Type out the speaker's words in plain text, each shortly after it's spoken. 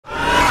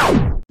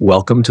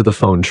Welcome to the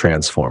Phone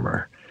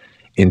Transformer.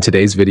 In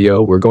today's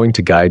video, we're going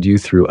to guide you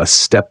through a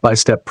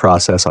step-by-step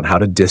process on how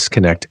to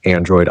disconnect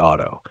Android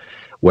Auto.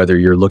 Whether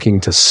you're looking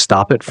to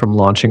stop it from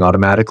launching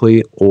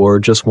automatically or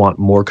just want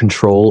more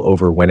control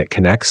over when it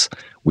connects,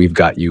 we've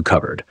got you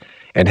covered.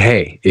 And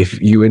hey,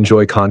 if you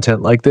enjoy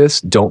content like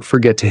this, don't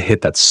forget to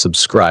hit that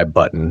subscribe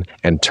button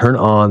and turn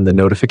on the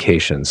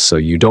notifications so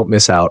you don't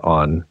miss out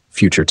on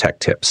future tech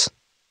tips.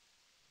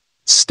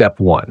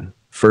 Step 1.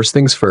 First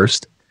things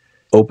first,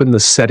 open the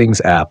Settings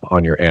app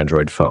on your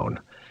Android phone.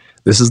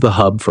 This is the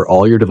hub for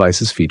all your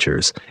device's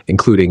features,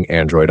 including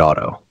Android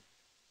Auto.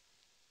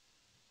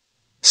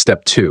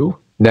 Step 2.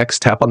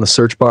 Next, tap on the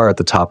search bar at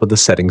the top of the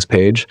Settings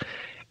page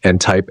and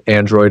type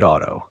Android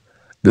Auto.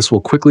 This will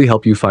quickly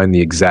help you find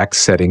the exact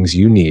settings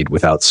you need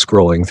without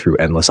scrolling through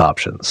endless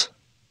options.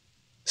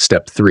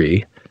 Step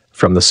 3.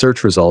 From the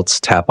search results,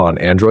 tap on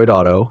Android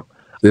Auto.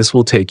 This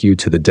will take you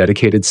to the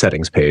dedicated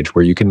settings page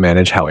where you can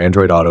manage how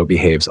Android Auto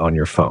behaves on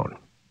your phone.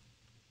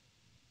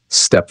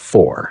 Step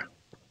 4.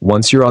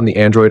 Once you're on the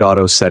Android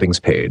Auto settings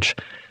page,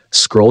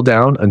 scroll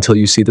down until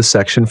you see the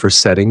section for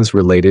settings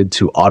related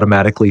to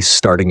automatically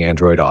starting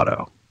Android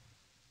Auto.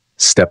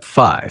 Step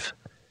 5.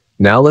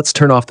 Now let's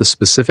turn off the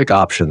specific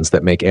options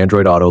that make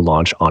Android Auto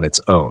launch on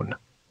its own.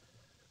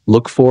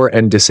 Look for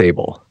and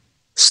disable.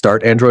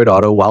 Start Android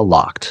Auto while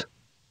locked.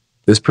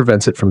 This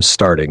prevents it from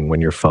starting when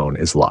your phone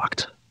is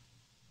locked.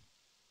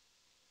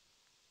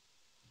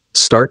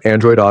 Start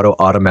Android Auto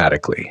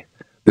automatically.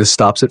 This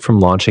stops it from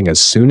launching as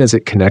soon as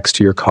it connects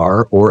to your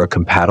car or a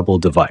compatible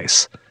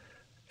device.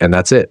 And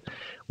that's it.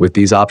 With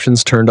these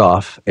options turned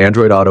off,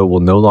 Android Auto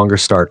will no longer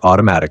start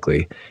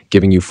automatically,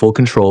 giving you full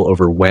control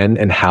over when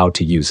and how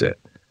to use it.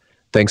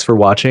 Thanks for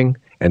watching,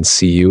 and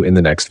see you in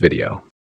the next video.